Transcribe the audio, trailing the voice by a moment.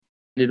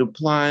It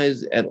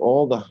applies at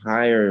all the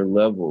higher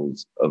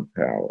levels of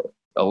power.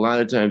 A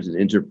lot of times in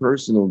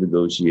interpersonal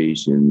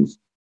negotiations,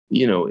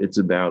 it's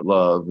about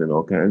love and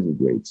all kinds of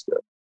great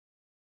stuff.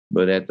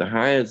 But at the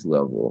highest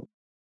level,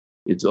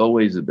 it's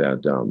always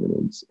about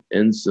dominance.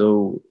 And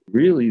so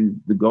really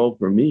the goal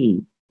for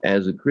me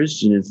as a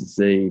Christian is to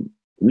say,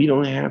 we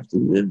don't have to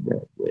live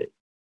that way.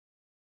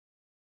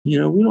 We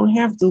don't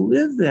have to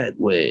live that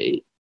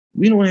way.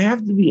 We don't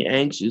have to be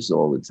anxious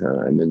all the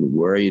time and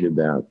worried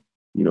about,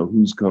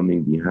 who's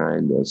coming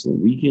behind us.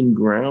 And we can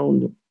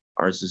ground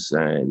our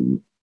society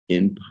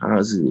in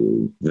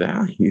positive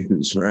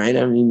values, right?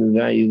 I mean, the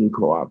values of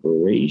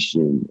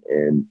cooperation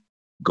and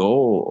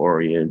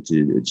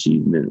goal-oriented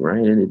achievement,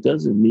 right? And it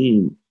doesn't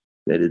mean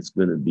that it's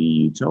going to be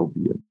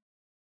utopia.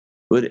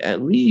 But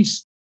at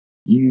least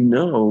you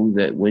know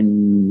that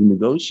when you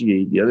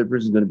negotiate, the other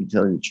person's going to be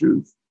telling the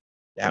truth.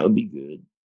 That would be good.